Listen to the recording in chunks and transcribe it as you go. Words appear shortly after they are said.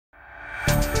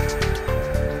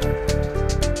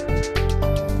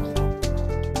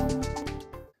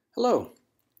Hello.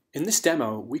 In this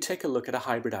demo, we take a look at a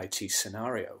hybrid IT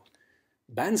scenario.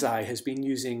 Banzai has been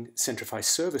using Centrify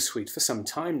Server Suite for some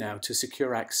time now to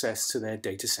secure access to their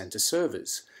data center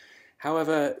servers.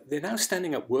 However, they're now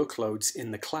standing up workloads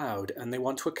in the cloud and they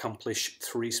want to accomplish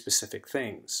three specific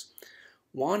things.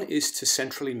 One is to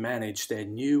centrally manage their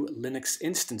new Linux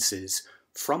instances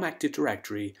from Active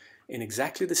Directory in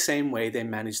exactly the same way they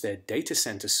manage their data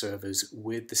center servers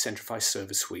with the Centrify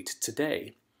Server Suite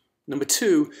today. Number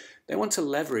two, they want to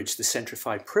leverage the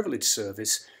Centrify privilege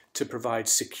service to provide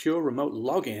secure remote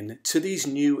login to these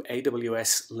new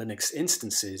AWS Linux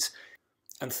instances.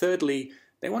 And thirdly,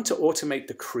 they want to automate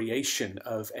the creation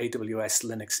of AWS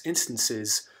Linux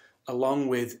instances along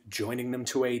with joining them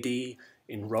to AD,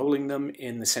 enrolling them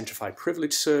in the Centrify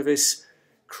privilege service,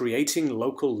 creating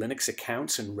local Linux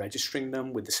accounts and registering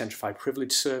them with the Centrify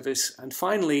privilege service, and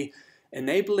finally,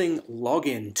 enabling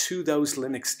login to those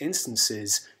Linux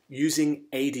instances using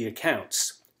AD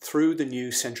accounts through the new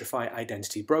Centrify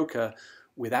Identity Broker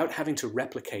without having to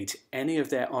replicate any of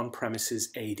their on-premises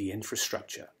AD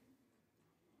infrastructure.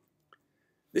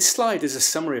 This slide is a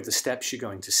summary of the steps you're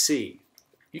going to see.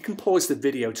 You can pause the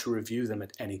video to review them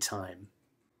at any time.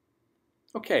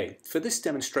 Okay, for this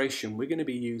demonstration we're going to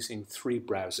be using 3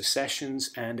 browser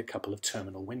sessions and a couple of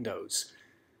terminal windows.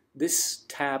 This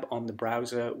tab on the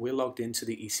browser, we're logged into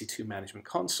the EC2 Management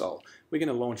Console. We're going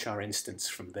to launch our instance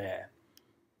from there.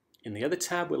 In the other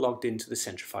tab, we're logged into the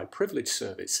Centrify Privilege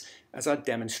Service as our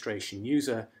demonstration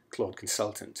user, Claude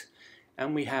Consultant.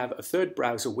 And we have a third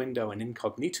browser window, an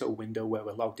incognito window, where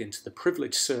we're logged into the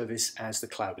Privilege Service as the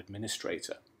Cloud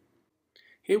Administrator.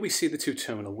 Here we see the 2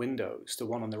 terminal windows. The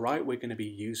one on the right we're going to be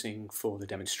using for the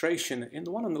demonstration. In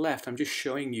the one on the left, I'm just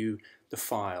showing you the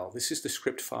file. This is the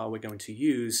script file we're going to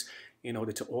use in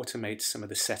order to automate some of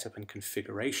the setup and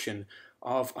configuration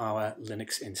of our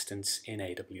Linux instance in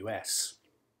AWS.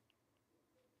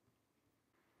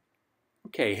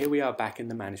 Okay, here we are back in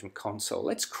the Management Console.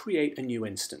 Let's create a new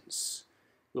instance.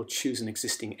 We'll choose an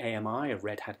existing AMI, a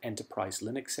Red Hat Enterprise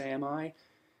Linux AMI,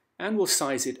 and we'll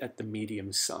size it at the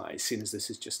medium size, seeing as this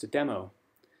is just a demo.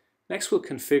 Next we'll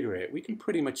configure it. We can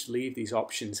pretty much leave these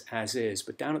options as is,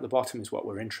 but down at the bottom is what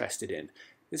we're interested in.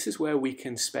 This is where we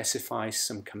can specify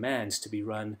some commands to be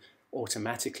run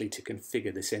automatically to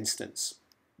configure this instance.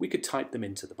 We could type them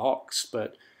into the box,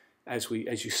 but as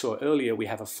you saw earlier, we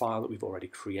have a file that we've already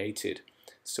created.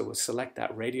 So we'll select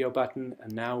that radio button,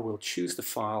 and now we'll choose the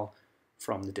file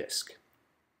from the disk.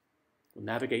 We'll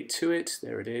navigate to it.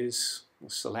 There it is. We'll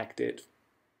select it,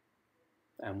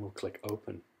 and we'll click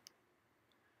Open.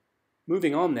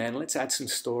 Moving on then, let's add some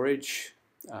storage.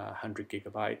 100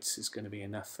 gigabytes is going to be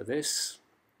enough for this.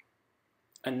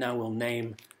 And now we'll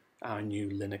name our new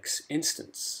Linux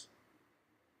instance.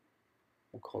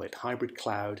 We'll call it Hybrid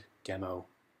Cloud Demo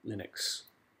Linux.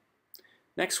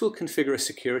 Next, we'll configure a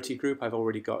security group. I've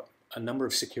already got a number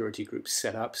of security groups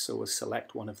set up, so we'll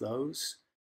select one of those.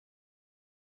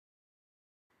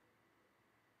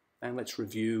 And let's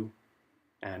review,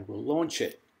 and we'll launch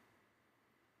it.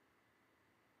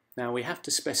 Now we have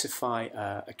to specify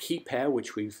a key pair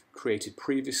which we've created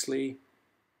previously,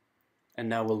 and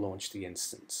now we'll launch the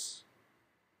instance.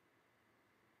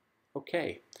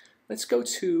 Okay, let's go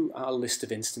to our list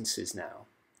of instances now.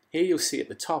 Here you'll see at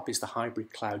the top is the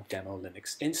Hybrid Cloud Demo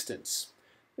Linux instance.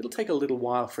 It'll take a little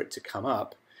while for it to come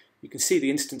up. You can see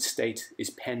the instance state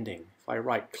is pending. If I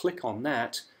right click on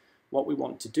that, what we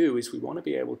want to do is we want to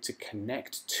be able to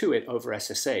connect to it over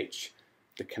SSH.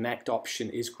 The connect option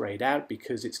is grayed out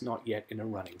because it's not yet in a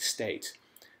running state.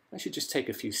 That should just take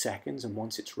a few seconds, and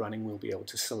once it's running we'll be able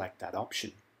to select that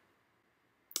option.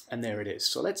 And there it is.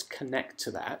 So let's connect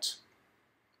to that.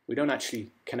 We don't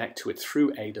actually connect to it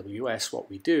through AWS. What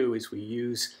we do is we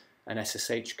use an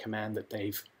SSH command that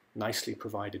they've nicely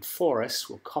provided for us.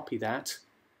 We'll copy that,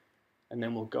 and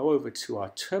then we'll go over to our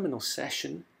terminal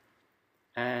session,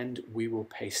 and we will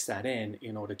paste that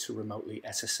in order to remotely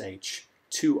SSH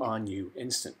to our new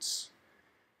instance.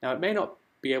 Now it may not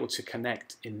be able to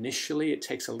connect initially. It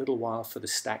takes a little while for the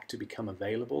stack to become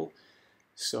available.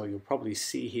 So you'll probably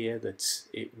see here that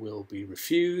it will be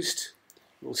refused.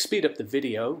 We'll speed up the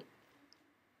video,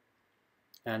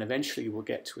 and eventually we'll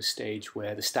get to a stage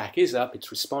where the stack is up,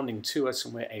 it's responding to us,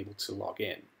 and we're able to log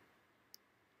in.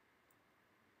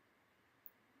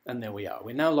 And there we are.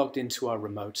 We're now logged into our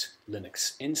remote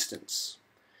Linux instance.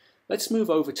 Let's move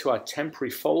over to our temporary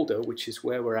folder, which is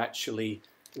where we're actually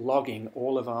logging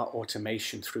all of our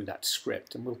automation through that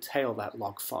script, and we'll tail that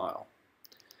log file.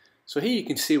 So here you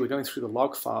can see we're going through the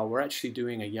log file. We're actually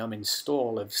doing a yum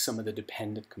install of some of the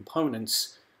dependent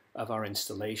components of our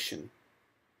installation.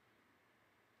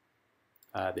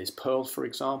 There's Perl, for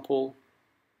example.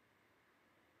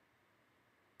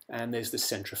 and there's the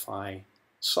Centrify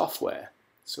software.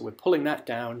 So we're pulling that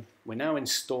down, we're now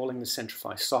installing the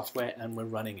Centrify software and we're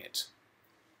running it.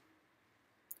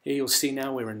 Here you'll see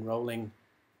now we're enrolling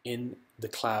in the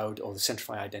cloud or the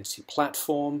Centrify identity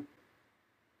platform.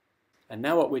 And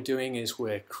now what we're doing is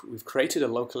we've created a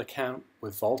local account, we're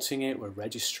vaulting it, we're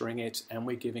registering it, and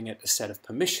we're giving it a set of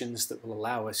permissions that will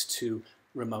allow us to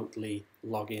remotely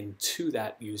log in to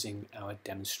that using our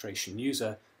demonstration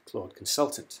user, Claude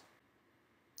Consultant.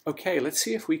 Okay, let's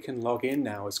see if we can log in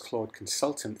now as Claude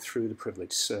Consultant through the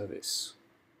privileged service.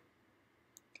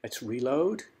 Let's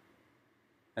reload,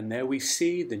 and there we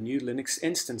see the new Linux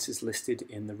instance is listed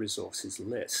in the resources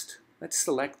list. Let's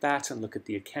select that and look at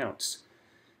the accounts.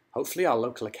 Hopefully our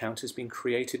local account has been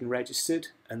created and registered,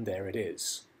 and there it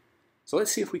is. So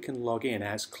let's see if we can log in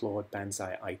as Claude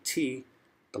Banzai IT,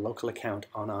 the local account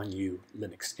on our new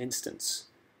Linux instance.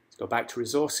 Let's go back to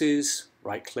resources,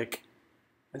 right-click,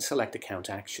 and select account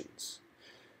actions.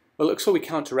 Well, it looks like we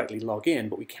can't directly log in,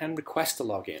 but we can request a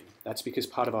login. That's because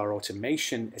part of our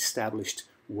automation established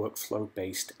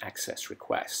workflow-based access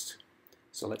request.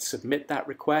 So let's submit that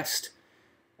request,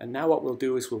 and now what we'll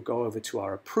do is we'll go over to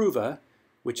our approver,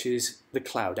 which is the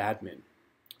Cloud Admin.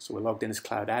 So we're logged in as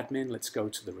Cloud Admin. Let's go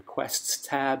to the Requests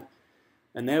tab,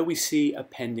 and there we see a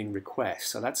pending request.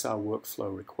 So that's our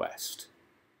workflow request.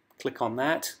 Click on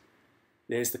that.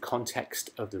 There's the context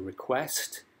of the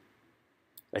request.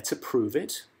 Let's approve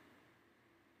it,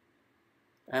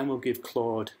 and we'll give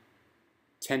Claude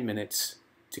 10 minutes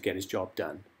to get his job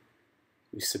done.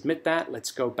 We submit that.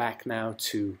 Let's go back now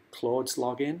to Claude's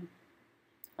login.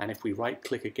 And if we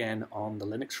right-click again on the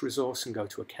Linux resource and go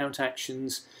to Account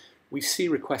Actions, we see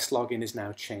Request Login is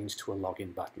now changed to a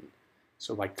login button.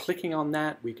 So by clicking on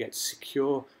that, we get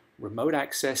secure remote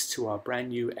access to our brand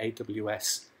new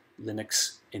AWS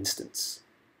Linux instance,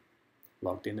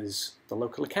 logged in as the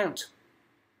local account.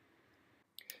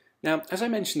 Now, as I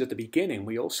mentioned at the beginning,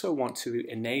 we also want to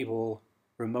enable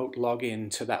remote login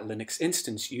to that Linux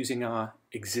instance using our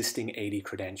existing AD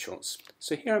credentials.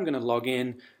 So here I'm going to log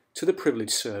in to the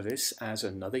privileged service as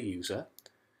another user,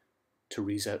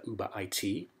 Teresa Uber IT.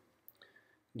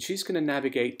 And she's going to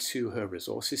navigate to her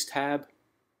resources tab.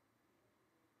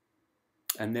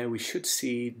 And there we should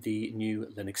see the new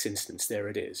Linux instance. There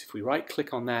it is. If we right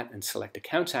click on that and select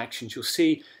account actions, you'll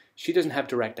see she doesn't have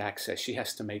direct access. She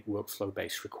has to make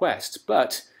workflow-based requests,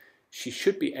 but she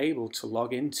should be able to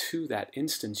log into that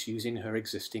instance using her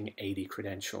existing AD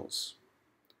credentials.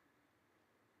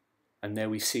 And there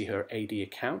we see her AD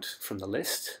account from the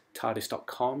list.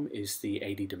 TARDIS.com is the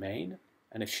AD domain.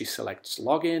 And if she selects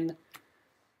login,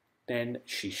 then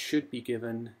she should be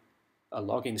given a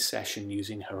login session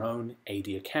using her own AD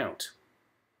account.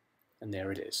 And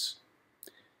there it is.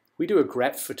 If we do a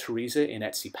grep for Teresa in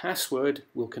etc password,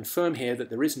 we'll confirm here that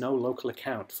there is no local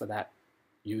account for that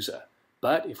user.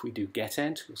 But if we do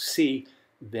getEnt, you'll see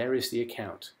there is the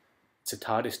account. It's a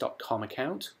TARDIS.com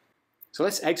account. So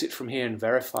let's exit from here and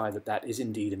verify that that is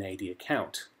indeed an AD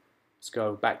account. Let's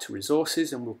go back to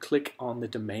resources and we'll click on the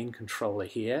domain controller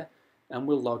here and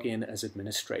we'll log in as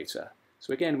administrator.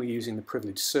 So again, we're using the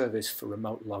privileged service for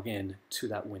remote login to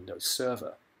that Windows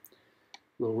server.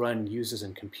 We'll run users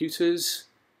and computers,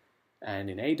 and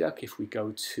in ADUC, if we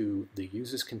go to the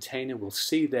users container, we'll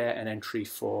see there an entry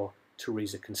for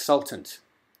Teresa Consultant.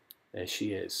 There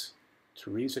she is,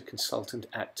 Teresa Consultant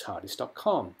at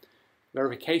TARDIS.com.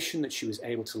 Verification that she was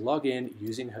able to log in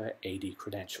using her AD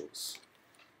credentials.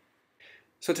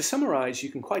 So to summarize, you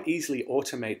can quite easily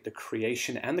automate the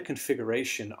creation and the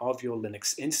configuration of your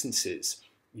Linux instances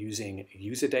using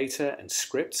user data and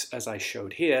scripts, as I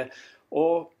showed here,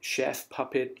 or Chef,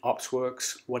 Puppet,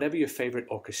 Opsworks, whatever your favorite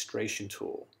orchestration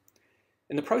tool.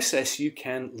 In the process, you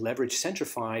can leverage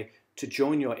Centrify to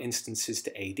join your instances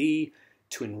to AD,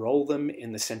 to enroll them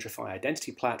in the Centrify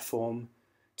identity platform,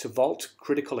 to vault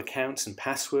critical accounts and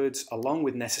passwords along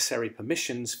with necessary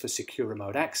permissions for secure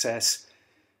remote access,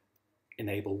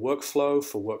 enable workflow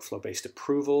for workflow-based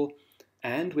approval,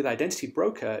 and with Identity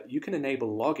Broker, you can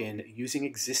enable login using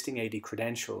existing AD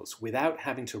credentials without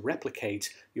having to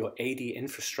replicate your AD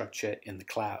infrastructure in the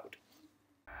cloud.